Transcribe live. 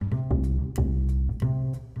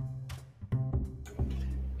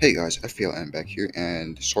Hey guys, FPLM back here,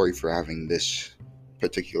 and sorry for having this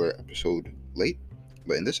particular episode late,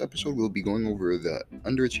 but in this episode we'll be going over the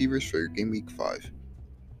underachievers for Game Week 5.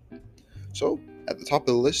 So, at the top of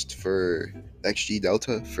the list for XG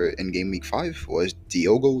Delta for in Game Week 5 was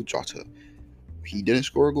Diogo Jota. He didn't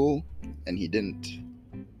score a goal, and he didn't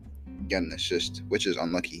get an assist, which is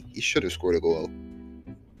unlucky. He should have scored a goal,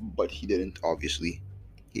 but he didn't, obviously.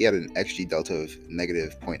 He had an XG Delta of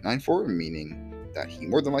negative 0.94, meaning that he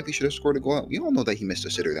more than likely should have scored a goal. We all know that he missed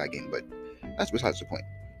a sitter that game, but that's besides the point.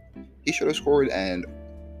 He should have scored, and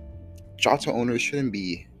Jota owners shouldn't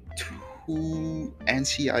be too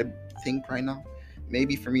antsy, I think, right now.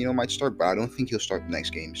 Maybe Firmino might start, but I don't think he'll start the next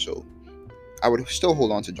game, so I would still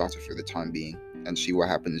hold on to Jota for the time being and see what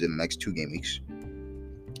happens in the next 2 game weeks.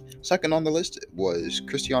 Second on the list was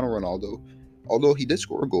Cristiano Ronaldo. Although he did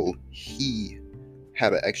score a goal, he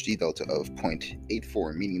had an XG delta of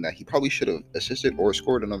 0.84, meaning that he probably should have assisted or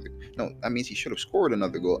scored another. No, that means he should have scored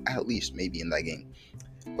another goal at least, maybe in that game,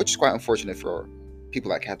 which is quite unfortunate for people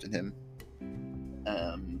that captain him.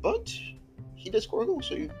 But he did score a goal,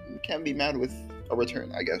 so you can't be mad with a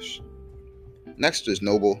return, I guess. Next is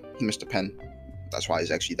Noble. He missed a pen. That's why his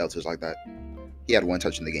XG delta is like that. He had one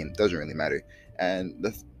touch in the game. Doesn't really matter. And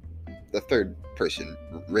the third person,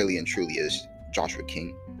 really and truly, is Joshua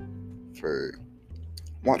King for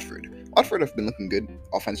Watford. Watford have been looking good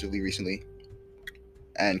offensively recently,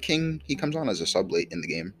 and King, he comes on as a sub late in the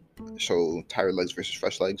game, so tired legs versus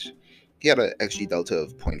fresh legs. He had an XG delta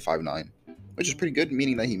of 0.59, which is pretty good,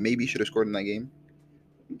 meaning that he maybe should have scored in that game.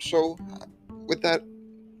 So, with that,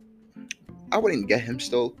 I wouldn't get him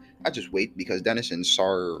still. I'd just wait because Dennis and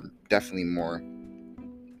Sarr are definitely more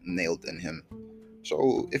nailed than him.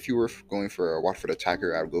 So, if you were going for a Watford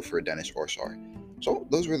attacker, I would go for a Dennis or Sarr. So,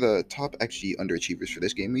 those were the top XG underachievers for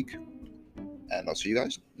this game week, and I'll see you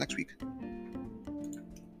guys next week.